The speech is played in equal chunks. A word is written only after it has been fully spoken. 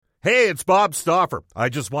Hey, it's Bob Stauffer. I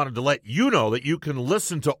just wanted to let you know that you can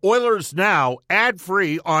listen to Oilers Now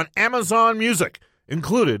ad-free on Amazon Music,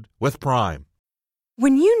 included with Prime.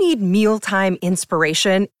 When you need mealtime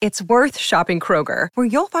inspiration, it's worth shopping Kroger, where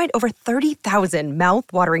you'll find over 30,000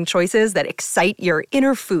 mouth-watering choices that excite your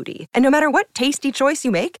inner foodie. And no matter what tasty choice you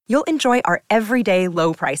make, you'll enjoy our everyday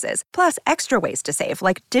low prices, plus extra ways to save,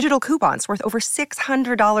 like digital coupons worth over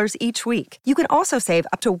 $600 each week. You can also save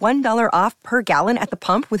up to $1 off per gallon at the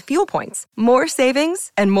pump with fuel points. More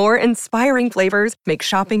savings and more inspiring flavors make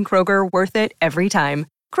shopping Kroger worth it every time.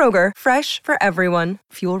 Kroger, fresh for everyone.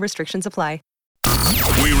 Fuel restrictions apply.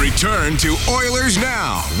 We return to Oilers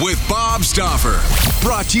Now with Bob Stauffer.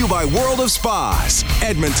 Brought to you by World of Spas,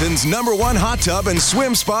 Edmonton's #1 hot tub and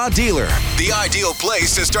swim spa dealer. The ideal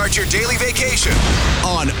place to start your daily vacation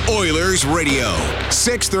on Oilers Radio.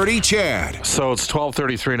 630 CHED. So it's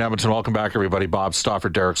 12:33 in Edmonton. Welcome back, everybody. Bob Stauffer,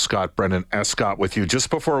 Derek Scott, Brendan Escott with you. Just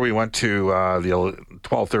before we went to the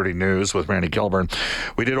 12:30 news with Randy Kilburn,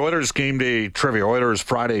 we did Oilers Game Day Trivia, Oilers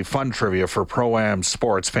Friday Fun Trivia for Pro-Am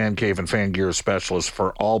Sports, Fan Cave and Fan Gear Specialist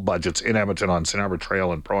for all budgets in Edmonton on St. Albert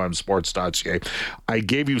Trail and proamsports.ca. I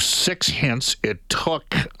gave you 6 hints. It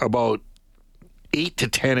took about 8 to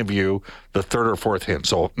 10 of you the third or fourth hint.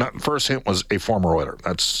 So first hint was a former Oiler.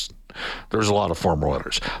 There's a lot of former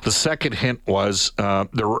Oilers. The second hint was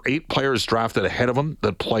there were 8 players drafted ahead of him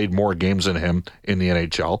that played more games than him in the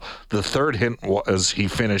NHL. The third hint was he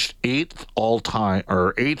finished 8th all-time,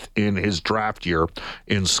 or 8th in his draft year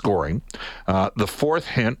in scoring. The fourth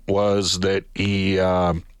hint was that he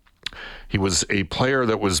was a player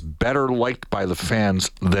that was better liked by the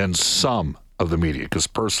fans than some of the media, because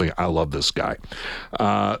personally, I love this guy.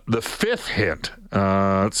 The fifth hint,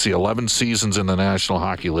 let's see, 11 seasons in the National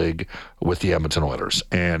Hockey League with the Edmonton Oilers.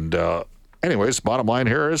 And anyways, bottom line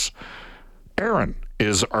here is Aaron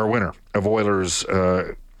is our winner of Oilers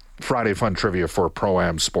Friday Fun Trivia for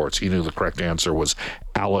Pro-Am Sports. He knew the correct answer was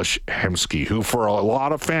Elliotte, who for a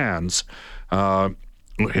lot of fans,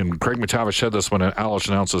 and Craig McTavish said this when Elliotte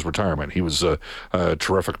announced his retirement. He was a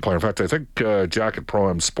terrific player. In fact, I think Jack at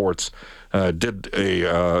Pro-Am Sports did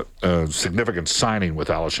a significant signing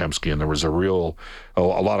with Elliotte, and there was a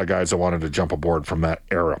lot of guys that wanted to jump aboard from that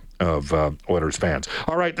era of Oilers fans.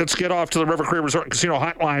 All right, let's get off to the River Cree Resort and Casino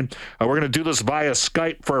hotline. We're going to do this via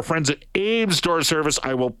Skype for our friends at Abe's Door Service.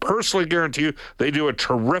 I will personally guarantee you they do a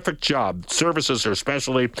terrific job. Services are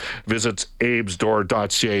specialty. Visits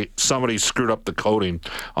abesdoor.ca. Somebody screwed up the coating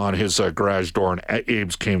on his garage door, and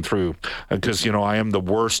Abe's came through because, I am the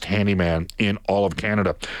worst handyman in all of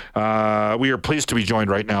Canada. We are pleased to be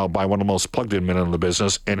joined right now by one of the most plugged-in men in the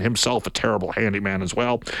business, and himself a terrible handyman as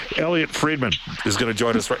well. Elliotte Friedman is going to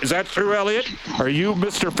join us. Is that true, Elliotte? Are you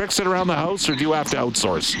Mr. Fix-It around the house, or do you have to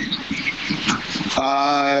outsource?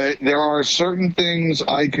 There are certain things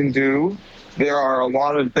I can do. There are a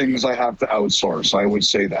lot of things I have to outsource. I would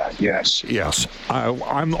say that, yes. Yes,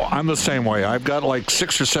 I'm the same way. I've got like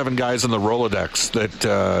 6 or 7 guys in the Rolodex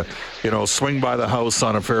that swing by the house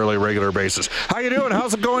on a fairly regular basis. How you doing?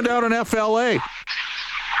 How's it going down in FLA?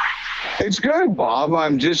 It's good, Bob.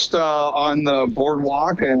 I'm just on the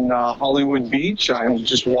boardwalk in Hollywood Beach. I'm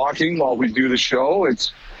just walking while we do the show.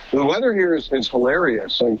 The weather here is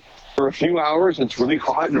hilarious. Like, for a few hours, it's really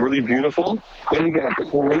hot and really beautiful. Then you get a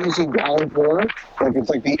crazy downpour. It's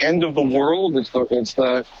like the end of the world. It's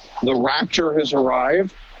the rapture has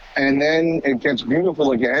arrived, and then it gets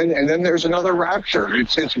beautiful again, and then there's another rapture.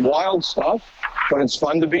 It's wild stuff, but it's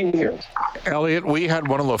fun to be here. Elliotte, we had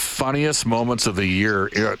one of the funniest moments of the year.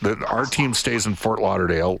 Our team stays in Fort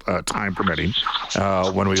Lauderdale, time permitting,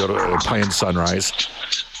 when we go to play in Sunrise.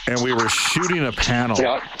 And we were shooting a panel,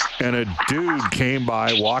 and a dude came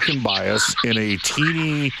by, walking by us in a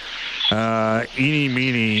teeny,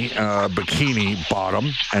 eeny-meeny bikini bottom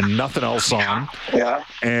and nothing else on. Yeah.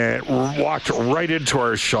 And walked right into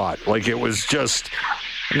our shot. Like, it was just...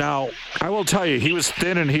 Now, I will tell you, he was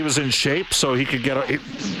thin and he was in shape, so he could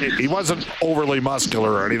he wasn't overly muscular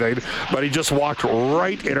or anything, but he just walked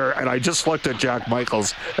right in her, and I just looked at Jack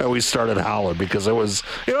Michaels, and we started howling because it was,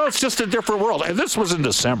 it's just a different world. And this was in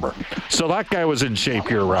December, so that guy was in shape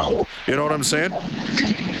year-round. You know what I'm saying?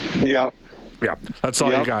 Yeah. Yeah, that's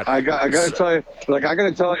all you got. I got to tell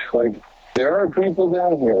you, there are people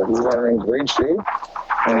down here who are in great shape,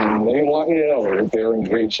 and they want you to know that they're in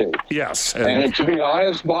great shape. Yes. And to be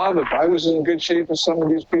honest, Bob, if I was in good shape with some of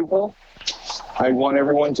these people, I'd want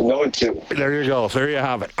everyone to know it too. There you go. There you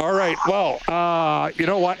have it. All right. Well, you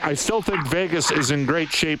know what? I still think Vegas is in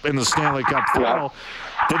great shape in the Stanley Cup final.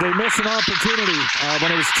 Did they miss an opportunity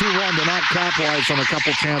when it was 2-1 to not capitalize on a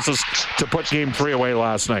couple chances to put Game 3 away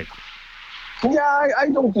last night? Yeah, I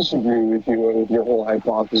don't disagree with you with your whole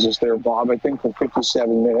hypothesis there, Bob. I think for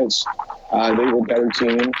 57 minutes, they were a better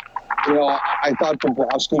team. You know, I thought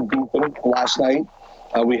Bobrovsky beat them last night.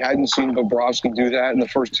 We hadn't seen Bobrovsky do that in the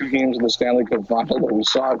first two games of the Stanley Cup Final, but we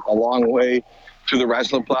saw it a long way to the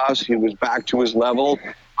Restlaplace. He was back to his level.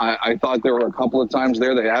 I thought there were a couple of times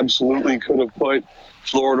there they absolutely could have put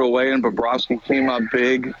Florida away, and Bobrovsky came up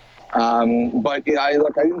big. But yeah, I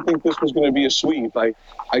didn't think this was going to be a sweep.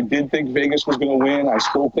 I did think Vegas was going to win. I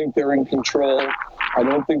still think they're in control. I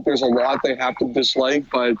don't think there's a lot they have to dislike,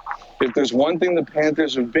 but if there's one thing the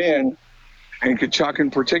Panthers have been, and Tkachuk in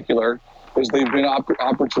particular, is they've been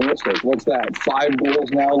opportunistic. What's that? 5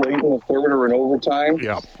 goals now late in the third or in overtime.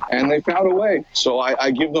 Yeah. And they found a way. So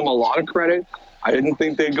I give them a lot of credit. I didn't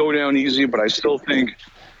think they'd go down easy, but I still think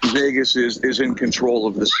Vegas is in control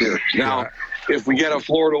of the series. Now, if we get a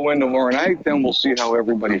Florida win tomorrow night, then we'll see how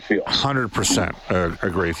everybody feels. 100%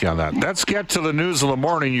 agree with you on that. Let's get to the news of the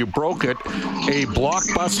morning. You broke it. A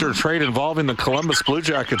blockbuster trade involving the Columbus Blue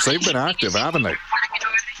Jackets. They've been active, haven't they?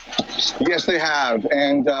 Yes, they have.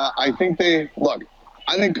 And I think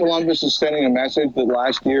I think Columbus is sending a message that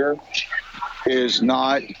last year is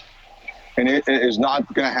not, and it is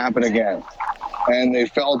not going to happen again. And they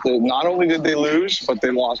felt that not only did they lose, but they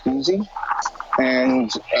lost easy.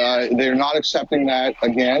 And they're not accepting that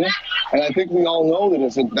again. And I think we all know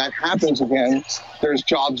that if that happens again, there's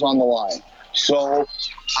jobs on the line. So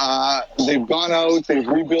they've gone out, they've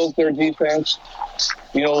rebuilt their defense.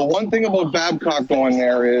 You know, the one thing about Babcock going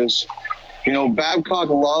there is, you know, Babcock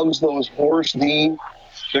loves those horse D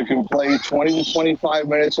that can play 20 to 25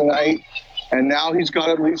 minutes a night. And now he's got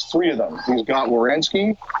at least 3 of them. He's got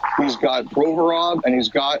Werenski, he's got Provorov, and he's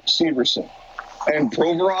got Severson. And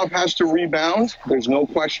Provorov has to rebound. There's no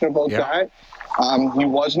question about that. He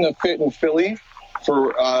wasn't a fit in Philly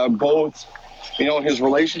for both, you know, his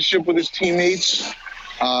relationship with his teammates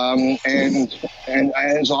and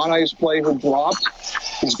his on-ice play had dropped.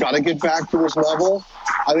 He's got to get back to his level.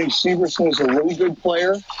 I think Severson is a really good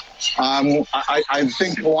player. I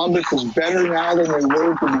think Columbus is better now than they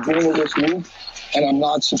were at the beginning of this week, and I'm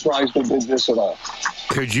not surprised they did this at all.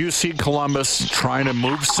 Could you see Columbus trying to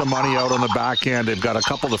move some money out on the back end? They've got a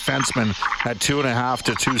couple defensemen at 2.5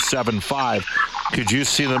 to 2.75. Could you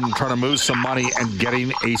see them trying to move some money and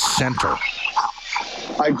getting a center?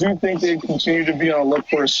 I do think they continue to be on a look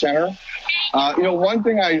for a center. You know, one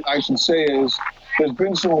thing I should say is there's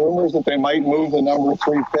been some rumors that they might move the number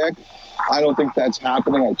 3 pick. I don't think that's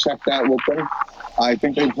happening. I checked that with them. I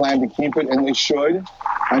think they plan to keep it, and they should.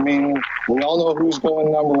 I mean, we all know who's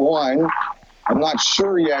going number 1. I'm not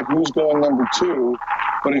sure yet who's going number 2,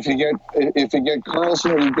 but if you get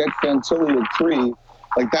Carlson or you get Fantilli at 3,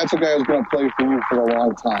 like that's a guy who's going to play for you for a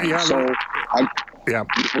long time. Yeah, so yeah.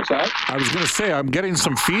 What's that? I was going to say, I'm getting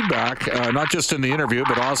some feedback, not just in the interview,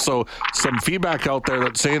 but also some feedback out there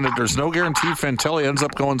that's saying that there's no guarantee Fantilli ends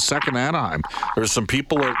up going second Anaheim. There's some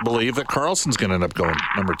people that believe that Carlson's going to end up going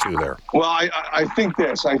number 2 there. Well, I think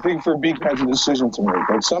this. I think Verbeek has a decision to make.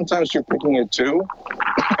 Like sometimes you're picking at 2,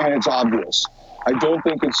 and it's obvious. I don't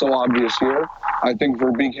think it's so obvious here. I think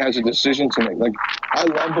Verbeek has a decision to make. Like, I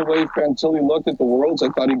love the way Fantilli looked at the Worlds. I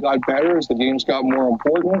thought he got better as the games got more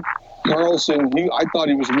important. Carlson, I thought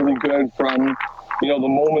he was really good from, you know, the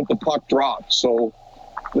moment the puck dropped. So,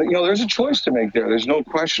 you know, there's a choice to make there. There's no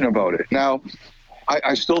question about it. Now,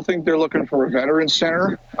 I still think they're looking for a veteran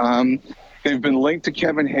center. They've been linked to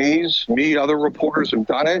Kevin Hayes. Other reporters have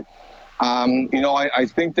done it. You know, I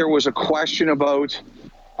think there was a question about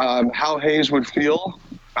how Hayes would feel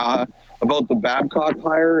about the Babcock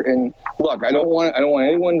hire. And look, I don't want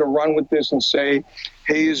anyone to run with this and say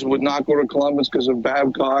Hayes would not go to Columbus because of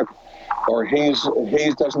Babcock, or Hayes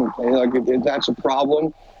doesn't like if that's a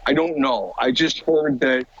problem. I don't know. I just heard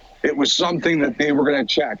that it was something that they were going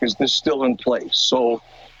to check. Is this still in place? So,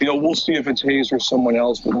 you know, we'll see if it's Hayes or someone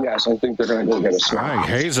else. But yes, I think they're going to go get a center.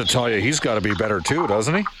 Hayes will tell you he's got to be better too,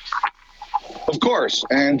 doesn't he? Of course,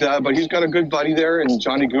 and but he's got a good buddy there in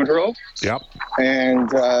Johnny Gaudreau. Yep. And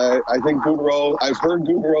I think Gaudreau. I've heard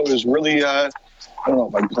Gaudreau is really. I don't know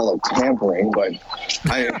if I'd call it tampering, but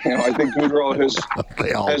I think Gaudreau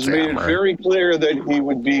has made it very clear that he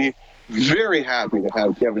would be very happy to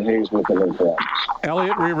have Kevin Hayes with him in Columbus.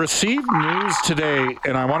 Elliotte, we received news today,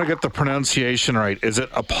 and I want to get the pronunciation right. Is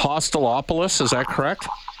it Apostolopoulos? Is that correct?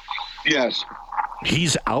 Yes.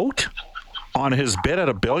 He's out on his bid at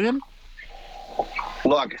 $1 billion?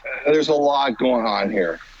 Look, there's a lot going on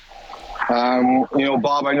here. You know,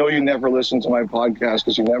 Bob, I know you never listen to my podcast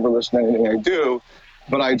because you never listen to anything I do,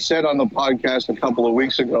 but I'd said on the podcast a couple of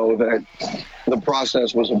weeks ago that the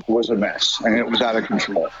process was a mess and it was out of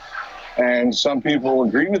control. And some people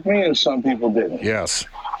agreed with me and some people didn't. Yes.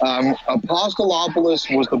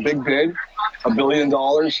 Apostolopoulos was the big bid, $1 billion.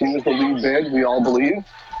 He was the lead bid, we all believe.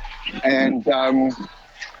 And,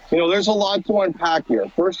 there's a lot to unpack here.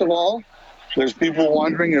 First of all, there's people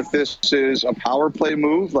wondering if this is a power play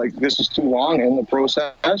move, like this is too long in the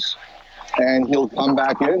process, and he'll come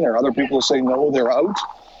back in. There are other people who say, no, they're out.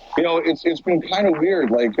 It's been kind of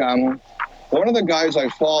weird. Like, one of the guys I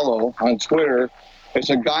follow on Twitter is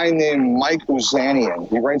a guy named Mike Uzanian.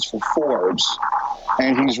 He writes for Forbes,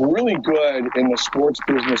 and he's really good in the sports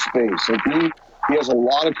business space. Like he has a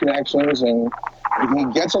lot of connections, and he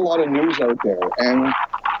gets a lot of news out there. And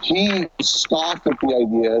he scoffed at the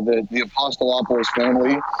idea that the Apostolopoulos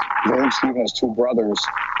family, I think Stephen has two brothers,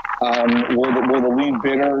 were the lead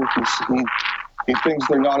bidder. He thinks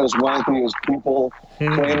they're not as wealthy as people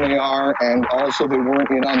claim they are, and also they weren't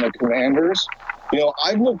in on the Commanders.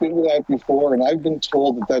 I've looked into that before, and I've been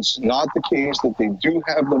told that that's not the case, that they do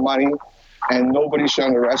have the money, and nobody should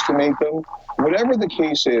underestimate them. Whatever the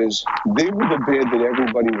case is, they were the bid that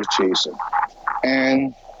everybody was chasing.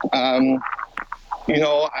 And,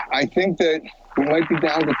 I think that we might be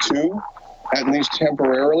down to two, at least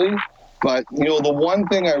temporarily. But, the one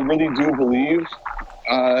thing I really do believe,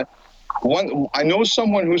 I know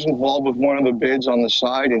someone who's involved with one of the bids on the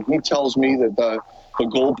side, and he tells me that the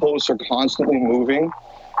goalposts are constantly moving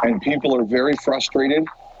and people are very frustrated.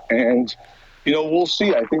 And, we'll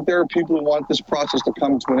see. I think there are people who want this process to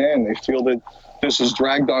come to an end. They feel that this has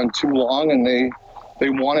dragged on too long and they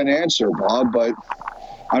want an answer, Bob. But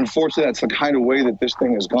unfortunately, that's the kind of way that this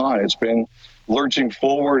thing has gone. It's been lurching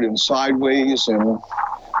forward and sideways, and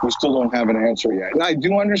we still don't have an answer yet. And I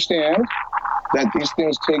do understand that these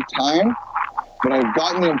things take time, but I've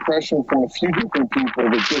gotten the impression from a few different people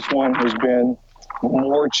that this one has been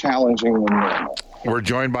more challenging than normal. We're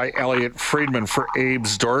joined by Elliotte Friedman for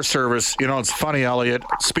Abe's Door Service. It's funny, Elliotte,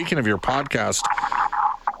 speaking of your podcast,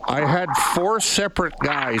 I had 4 separate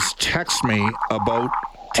guys text me.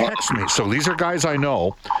 So these are guys I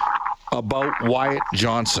know, about Wyatt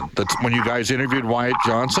Johnson. That's when you guys interviewed Wyatt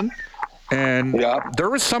Johnson. And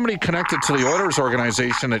there was somebody connected to the Oilers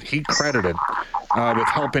organization that he credited with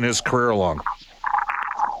helping his career along.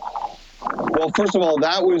 Well, first of all,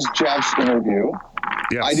 that was Jeff's interview.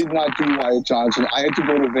 Yes. I did not do Wyatt Johnson. I had to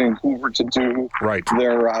go to Vancouver to do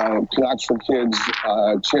their Canucks for Kids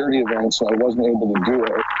charity event, so I wasn't able to do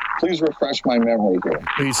it. Please refresh my memory here.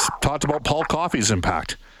 He's talked about Paul Coffey's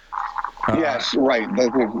impact. Yes, right.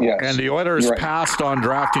 Yes. And the Oilers passed on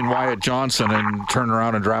drafting Wyatt Johnson and turned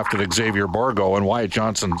around and drafted Xavier Borgo, and Wyatt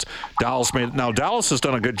Johnson's Dallas made. Now, Dallas has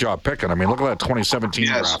done a good job picking. I mean, look at that 2017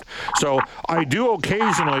 draft. So I do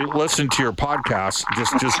occasionally listen to your podcast,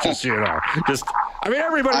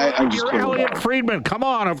 everybody, you're Elliotte Friedman. Come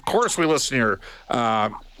on. Of course we listen to your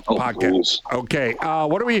podcast. Please. Okay.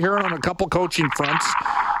 What are we hearing on a couple coaching fronts?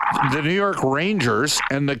 The New York Rangers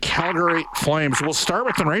and the Calgary Flames. We'll start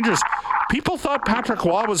with the Rangers. People thought Patrick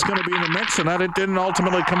Waugh was going to be in the mix, and that it didn't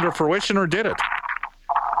ultimately come to fruition, or did it?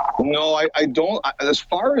 No, I don't. As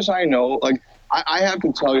far as I know, I have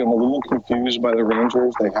to tell you, I'm a little confused by the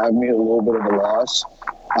Rangers. They have me a little bit of a loss.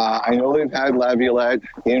 I know they've had Elliotte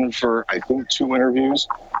in for, I think, 2 interviews.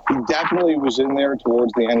 He definitely was in there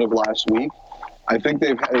towards the end of last week. I think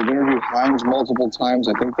they've interviewed Hines multiple times.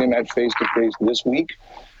 I think they met face-to-face this week.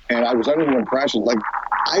 And I was under the impression,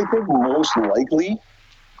 I think most likely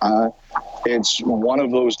it's one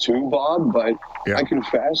of those two, Bob, but I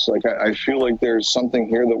confess, I feel like there's something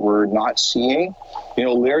here that we're not seeing.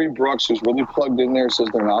 Larry Brooks, who's really plugged in there, says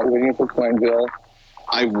they're not waiting for Quenneville.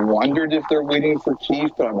 I've wondered if they're waiting for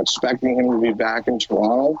Keefe, but I'm expecting him to be back in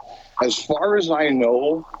Toronto. As far as I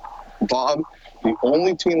know, Bob, the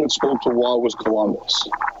only team that spoke to Waugh was Columbus.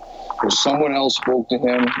 If someone else spoke to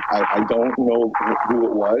him, I don't know who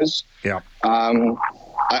it was. Yeah.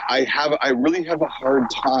 I really have a hard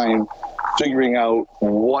time figuring out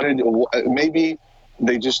maybe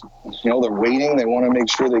they just, they're waiting. They want to make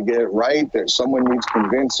sure they get it right. Someone needs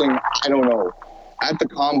convincing. I don't know. At the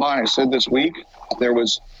Combine, I said this week, there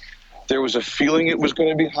was a feeling it was going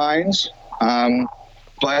to be Hines,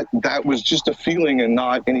 but that was just a feeling and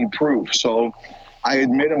not any proof. So I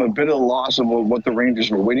admit I'm a bit of a loss of what the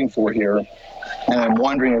Rangers were waiting for here, and I'm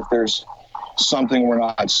wondering if there's something we're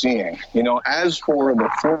not seeing. As for the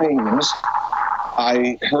Flames,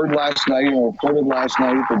 I heard last night and reported last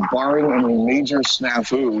night that barring any major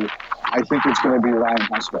snafu, I think it's going to be Ryan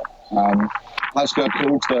Huska. Huska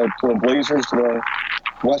coached the Blazers to the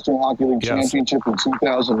Western Hockey League Championship in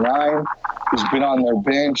 2009. He's been on their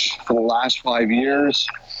bench for the last 5 years.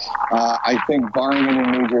 I think barring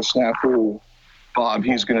any major snafu, Bob,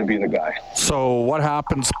 he's going to be the guy. So what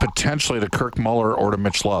happens potentially to Kirk Muller or to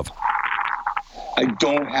Mitch Love? I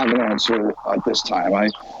don't have an answer at this time. I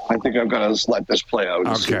think I've got to just let this play out.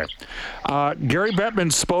 Okay. Gary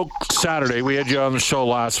Bettman spoke Saturday. We had you on the show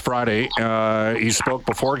last Friday. He spoke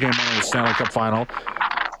before Game 1 of the Stanley Cup Final.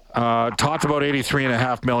 Talked about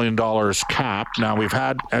 $83.5 million cap. Now, we've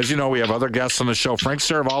had, as you know, we have other guests on the show. Frank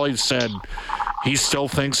Saravalli said he still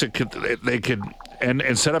thinks they could, and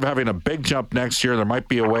instead of having a big jump next year, there might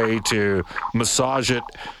be a way to massage it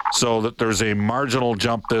so that there's a marginal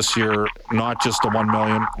jump this year, not just the $1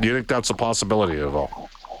 million. Do you think that's a possibility at all?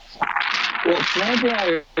 Well, Frank and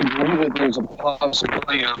I agree that there's a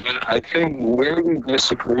possibility of it. I think where we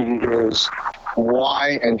disagree is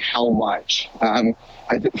why and how much.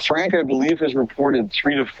 Frank, I believe, has reported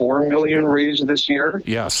 $3 to $4 million raised this year.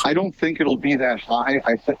 Yes. I don't think it'll be that high.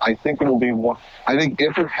 I think it'll be one. I think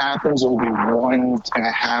if it happens, it'll be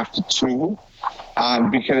 1.5 to 2,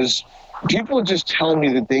 because people just tell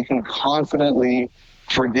me that they can confidently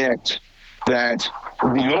predict that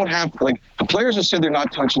you don't have, like, the players have said they're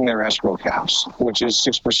not touching their escrow caps, which is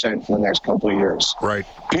 6% for the next couple of years. Right.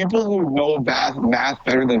 People who know math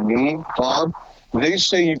better than me, Bob, they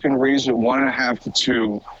say you can raise it 1.5 to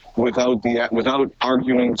 2 without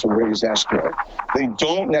arguing to raise escrow. They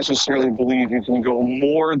don't necessarily believe you can go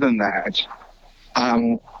more than that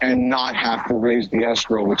and not have to raise the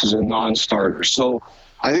escrow, which is a non-starter. So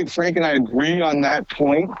I think Frank and I agree on that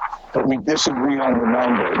point, but we disagree on the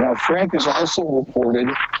number. Now, Frank has also reported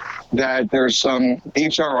that there's some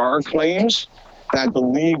HRR claims that the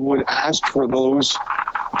league would ask for those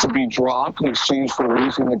to be dropped in exchange for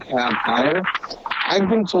raising the cap higher. I've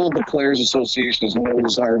been told the Players Association has no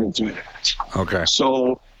desire to do that. Okay.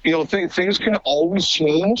 So, things can always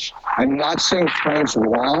change. I'm not saying Frank's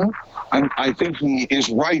wrong. I think he is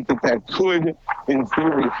right that could, in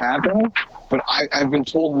theory, happen. But I've been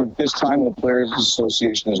told that this time the Players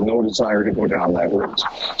Association has no desire to go down that route.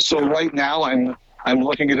 So right now I'm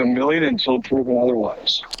looking at $1 million until proven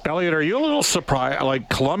otherwise. Elliotte, are you a little surprised? Like,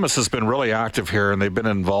 Columbus has been really active here, and they've been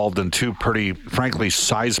involved in two pretty, frankly,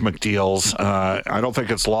 seismic deals. I don't think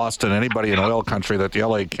it's lost on anybody in oil country that the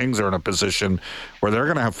LA Kings are in a position where they're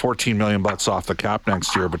going to have $14 million off the cap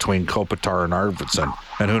next year between Kopitar and Arvidsson.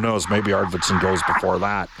 And who knows, maybe Arvidsson goes before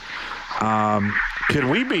that.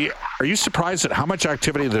 Are you surprised at how much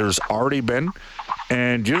activity there's already been?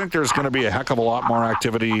 And do you think there's going to be a heck of a lot more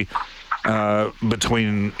activity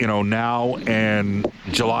between now and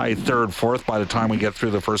July 3rd, 4th, by the time we get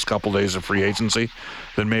through the first couple days of free agency,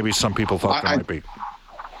 than maybe some people thought there might be?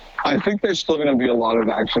 I think there's still going to be a lot of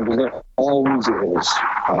action, because there always is.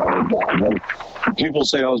 When people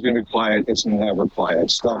say, it's going to be quiet, it's never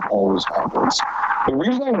quiet. Stuff always happens. The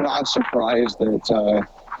reason I'm not surprised that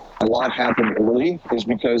a lot happened early is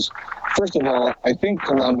because, first of all, I think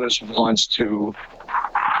Columbus wants to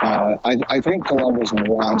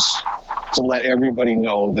let everybody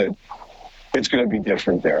know that it's going to be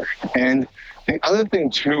different there. And the other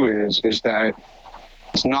thing, too, is that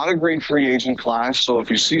it's not a great free agent class. So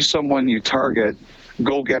if you see someone you target,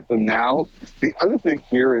 go get them now. The other thing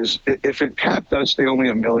here is, if it cap does stay only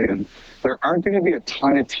 $1 million, there aren't going to be a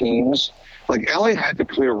ton of teams. Like, LA had to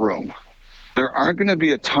clear room. There aren't going to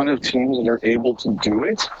be a ton of teams that are able to do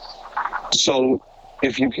it. So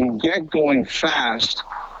if you can get going fast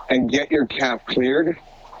and get your cap cleared,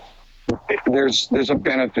 there's a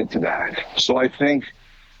benefit to that. So I think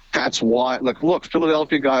that's why, look,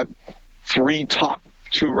 Philadelphia got 3 top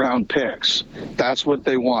 2-round picks. That's what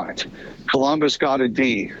they want. Columbus got a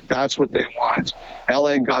D. That's what they want.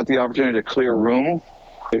 LA got the opportunity to clear room.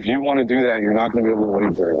 If you want to do that, you're not going to be able to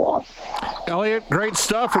wait very long. Elliotte, great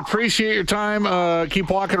stuff. Appreciate your time. Keep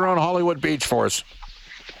walking around Hollywood Beach for us.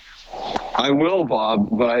 I will, Bob,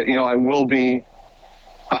 but I will be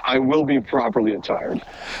properly attired.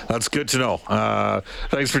 That's good to know.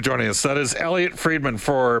 Thanks for joining us. That is Elliotte Friedman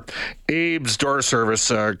for Abe's Door Service.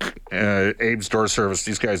 Abe's Door Service.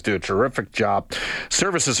 These guys do a terrific job.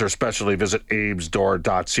 Services are specialty. Visit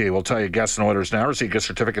abesdoor.ca. We'll tell you guests and orders now. Receive gift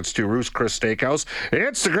certificates to Roost Chris Steakhouse.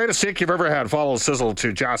 It's the greatest steak you've ever had. Follow Sizzle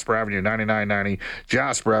to Jasper Avenue, 9990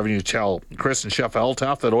 Jasper Avenue. Tell Chris and Chef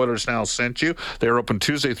Eltoff that Orders Now sent you. They're open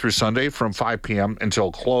Tuesday through Sunday from 5 p.m.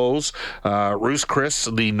 until close. Roost Chris,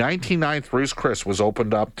 the 99th Roost Chris, was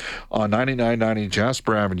opened up on 9990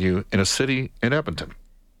 Jasper Avenue in a city in Edmonton.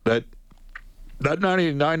 That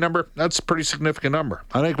 99 number, that's a pretty significant number.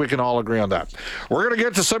 I think we can all agree on that. We're going to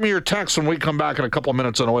get to some of your texts when we come back in a couple of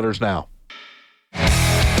minutes on Oilers Now.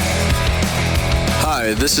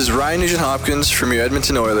 Hi, this is Ryan Nugent-Hopkins from your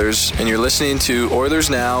Edmonton Oilers, and you're listening to Oilers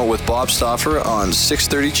Now with Bob Stauffer on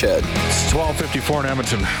 630 CHED. It's 12:54 in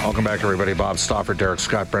Edmonton. Welcome back, everybody. Bob Stauffer, Derek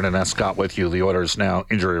Scott, Brendan Escott with you. The Oilers Now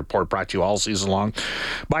injury report brought to you all season long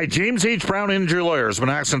by James H. Brown Injury Lawyers. When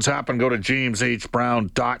accidents happen, go to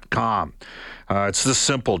jameshbrown.com. It's this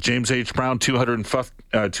simple. James H. Brown,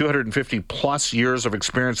 250 plus years of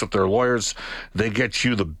experience with their lawyers. They get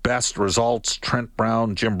you the best results. Trent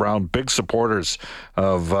Brown, Jim Brown, big supporters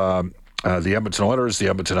of the Edmonton Oilers, the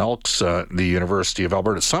Edmonton Elks, the University of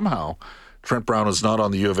Alberta. Somehow, Trent Brown is not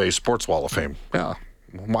on the U of A Sports Wall of Fame. Yeah.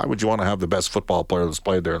 Why would you want to have the best football player that's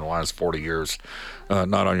played there in the last 40 years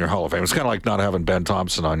not on your Hall of Fame? It's kind of like not having Ben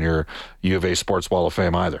Thompson on your U of A Sports Wall of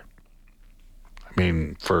Fame either. I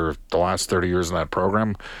mean, for the last 30 years in that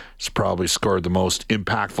program, he's probably scored the most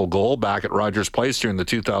impactful goal back at Rogers Place during the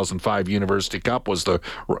 2005 University Cup, was the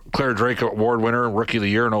Claire Drake Award winner, Rookie of the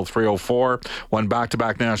Year in 03-04, won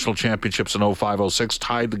back-to-back national championships in 05-06,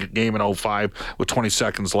 tied the game in 05 with 20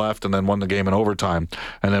 seconds left, and then won the game in overtime,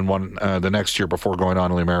 and then won the next year before going on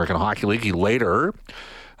to the American Hockey League. He later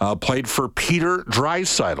played for Peter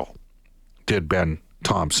Draisaitl, did Ben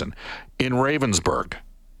Thompson, in Ravensburg.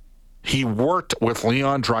 He worked with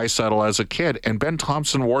Leon Draisaitl as a kid, and Ben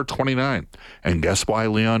Thompson wore 29. And guess why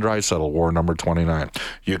Leon Draisaitl wore number 29?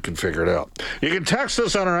 You can figure it out. You can text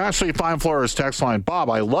us on our Ashley Fine Floors text line. Bob,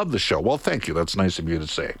 I love the show. Well, thank you. That's nice of you to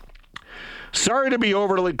say. Sorry to be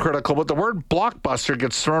overly critical, but the word blockbuster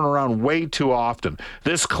gets thrown around way too often.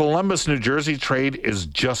 This Columbus, New Jersey trade is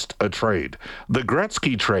just a trade. The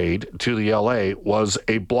Gretzky trade to the LA was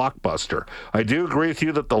a blockbuster. I do agree with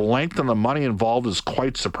you that the length and the money involved is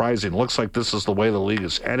quite surprising. Looks like this is the way the league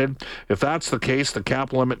is headed. If that's the case, the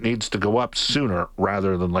cap limit needs to go up sooner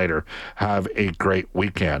rather than later. Have a great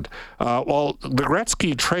weekend. Well, the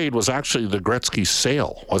Gretzky trade was actually the Gretzky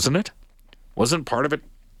sale, wasn't it? Wasn't part of it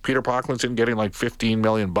Peter Pocklington getting like $15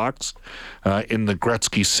 million in the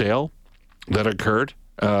Gretzky sale that occurred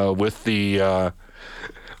with the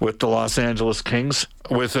Los Angeles Kings,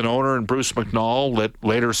 with an owner in Bruce McNall that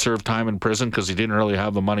later served time in prison because he didn't really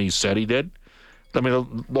have the money he said he did. I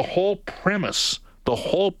mean, the whole premise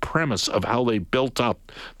of how they built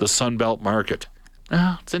up the Sun Belt market.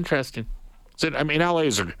 It's interesting. I mean,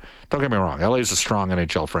 don't get me wrong, LA's a strong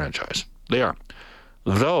NHL franchise. They are.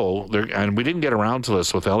 Though, and we didn't get around to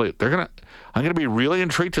this with Elliotte, I'm going to be really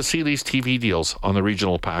intrigued to see these TV deals on the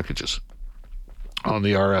regional packages, on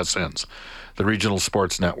the RSNs, the regional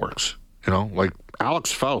sports networks. You know, like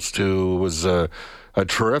Alex Faust, who was a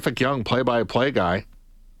terrific young play-by-play guy.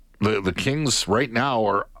 The Kings right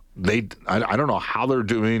now I don't know how they're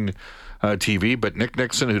doing TV, but Nick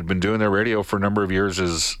Nixon, who'd been doing their radio for a number of years,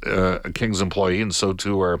 is a Kings employee, and so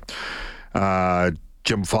too are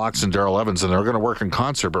Jim Fox and Darrell Evans, and they're going to work in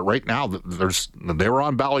concert. But right now, they were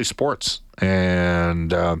on Bally Sports,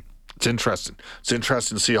 and it's interesting. It's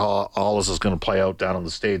interesting to see how all this is going to play out down in the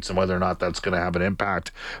States and whether or not that's going to have an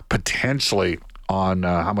impact potentially on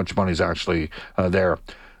how much money's actually there.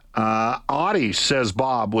 Audie says,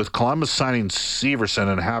 Bob, with Columbus signing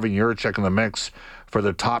Severson and having Juracek in the mix for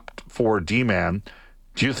the top 4 D-man,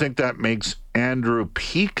 do you think that makes Andrew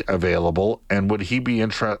Peeke available, and would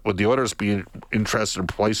the Oilers be interested in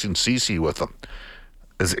replacing Ceci with him?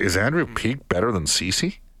 Is Andrew Peeke better than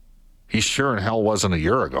Ceci? He sure in hell wasn't a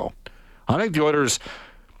year ago. I think the Oilers,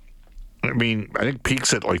 I think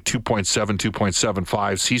Peake's at like 2.7,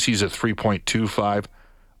 2.75. Ceci's at 3.25.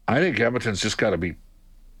 I think Edmonton's just got to be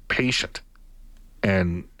patient,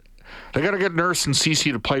 and they got to get Nurse and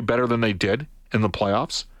Ceci to play better than they did in the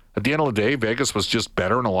playoffs. At the end of the day, Vegas was just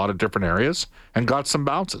better in a lot of different areas and got some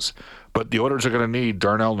bounces. But the Oilers are going to need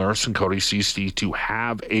Darnell Nurse and Cody Ceci to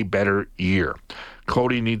have a better year.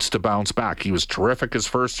 Cody needs to bounce back. He was terrific his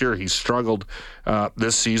first year. He struggled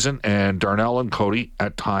this season, and Darnell and Cody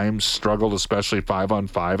at times struggled, especially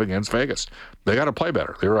 5-on-5 against Vegas. They got to play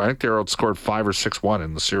better. I think they were outscored 5 or 6-1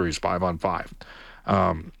 in the series,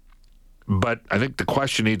 5-on-5. But I think the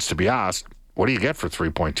question needs to be asked, what do you get for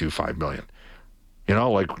 $3.25 million? You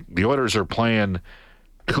know, like the Oilers are playing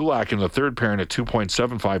Kulak in the third pairing at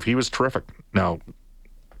 2.75. He was terrific. Now,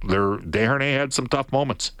 Desharnais had some tough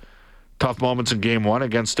moments. Tough moments in Game 1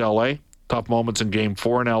 against L.A. Tough moments in Game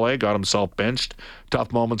 4 in L.A. Got himself benched.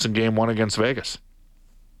 Tough moments in Game 1 against Vegas.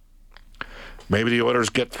 Maybe the Oilers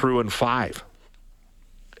get through in 5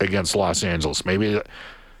 against Los Angeles. Maybe,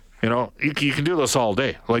 you can do this all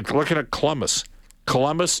day. Like looking at Columbus.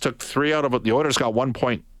 Columbus took 3 out of it. The Oilers got 1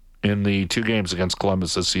 point in the 2 games against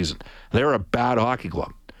Columbus this season. They're a bad hockey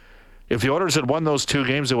club. If the Oilers had won those 2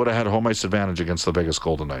 games, they would have had home ice advantage against the Vegas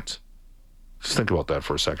Golden Knights. Just think about that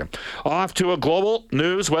for a second. Off to a global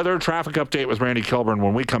news weather traffic update with Randy Kilburn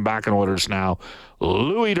when we come back in Oilers Now.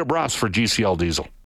 Louis DeBrusk for GCL Diesel.